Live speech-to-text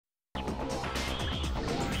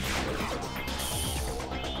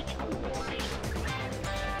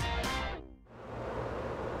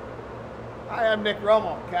I'm Nick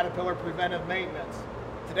Romo, Caterpillar Preventive Maintenance.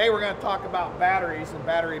 Today we're going to talk about batteries and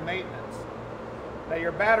battery maintenance. Now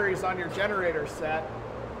your batteries on your generator set,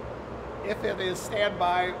 if it is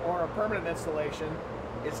standby or a permanent installation,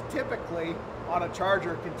 is typically on a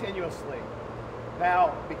charger continuously.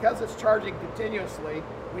 Now, because it's charging continuously,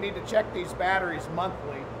 we need to check these batteries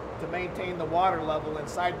monthly to maintain the water level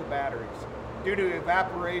inside the batteries due to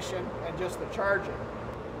evaporation and just the charging.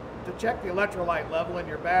 To check the electrolyte level in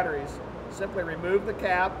your batteries, simply remove the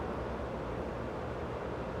cap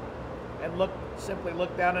and simply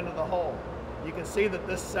look down into the hole. You can see that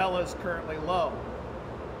this cell is currently low.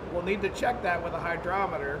 We'll need to check that with a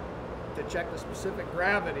hydrometer to check the specific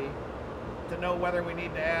gravity to know whether we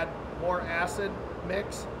need to add more acid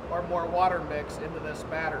mix or more water mix into this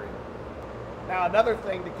battery. Now, another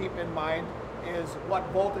thing to keep in mind is what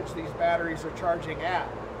voltage these batteries are charging at.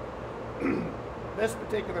 This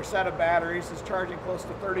particular set of batteries is charging close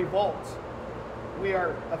to 30 volts. We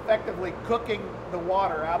are effectively cooking the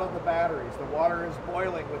water out of the batteries. The water is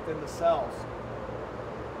boiling within the cells.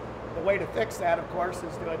 The way to fix that, of course,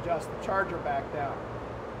 is to adjust the charger back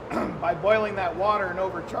down. By boiling that water and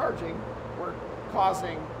overcharging, we're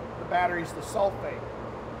causing the batteries to sulfate.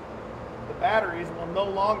 The batteries will no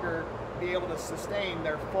longer be able to sustain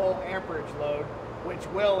their full amperage load, which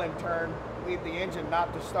will in turn lead the engine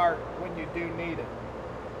not to start when you do need it.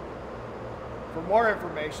 For more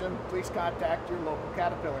information, please contact your local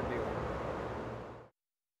Caterpillar dealer.